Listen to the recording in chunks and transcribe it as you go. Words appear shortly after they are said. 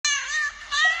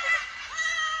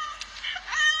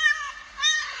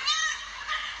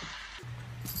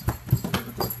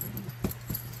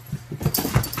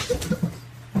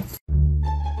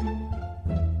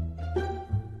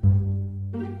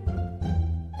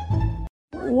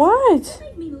What?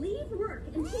 Made me leave work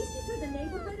and chase you through the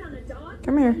neighborhood on a dog.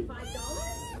 Come here. $25?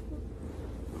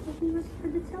 He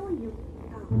whispered to tell you.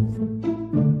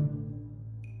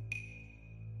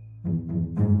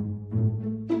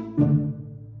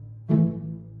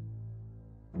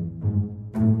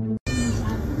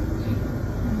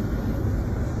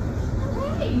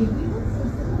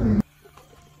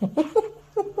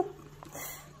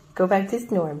 Go back to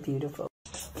snoring, beautiful.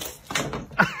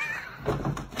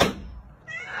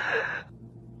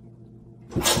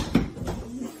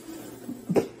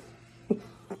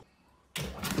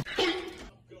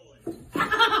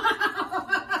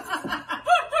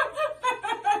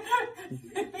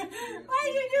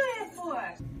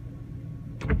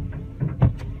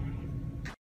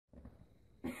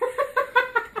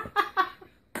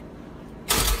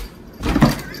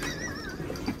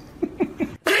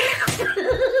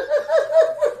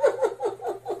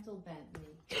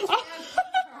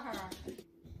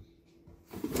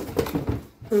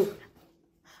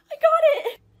 I got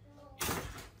it!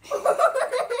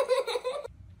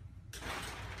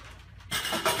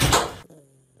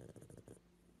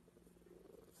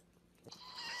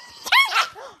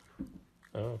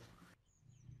 Oh.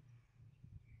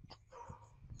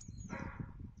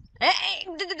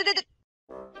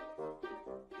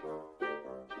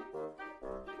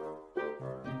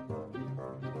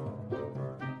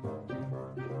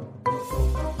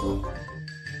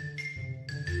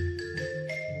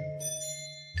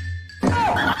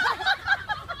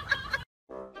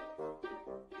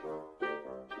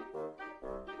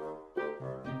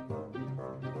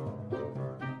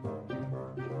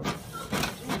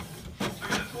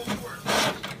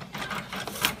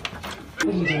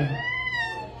 What are you doing?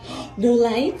 No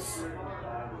lights?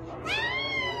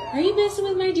 Are you messing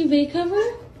with my duvet cover?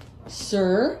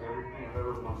 Sir?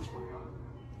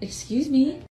 Excuse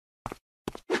me?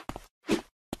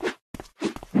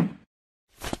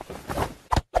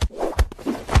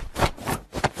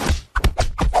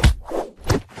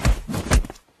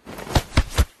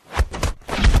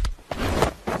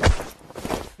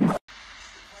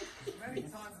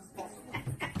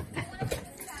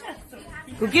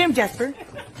 Go get him, Jasper.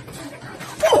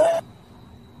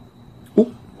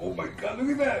 Oh my God,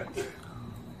 look at that.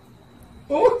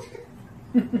 Oh.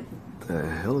 The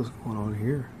hell is going on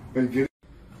here?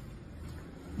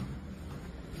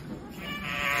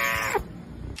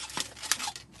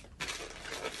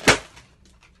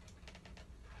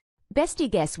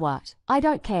 Bestie, guess what? I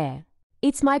don't care.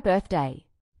 It's my birthday.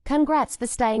 Congrats for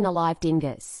staying alive,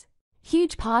 dingus.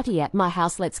 Huge party at my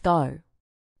house, let's go.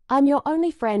 I'm your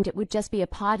only friend, it would just be a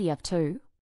party of two.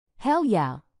 Hell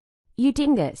yeah. You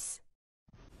dingus.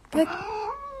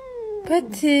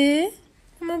 Pati.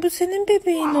 Ama bu senin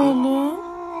bebeğin oğlum.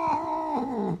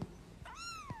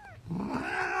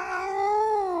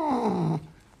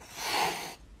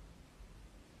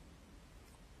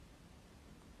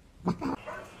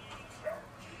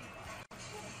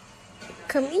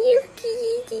 Come here,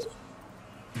 kitty.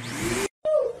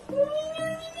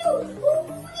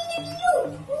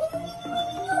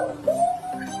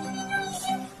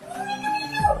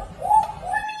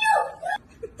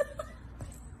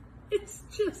 It's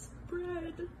just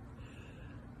bread.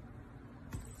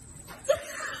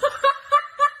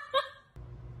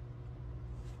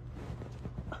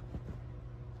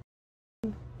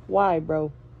 Why,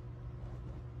 bro?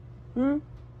 We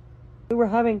were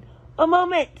having a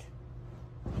moment.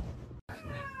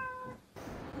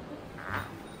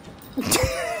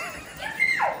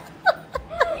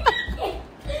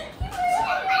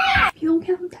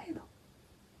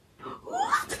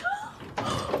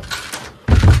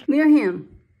 Near him.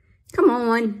 Come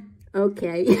on.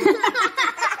 Okay.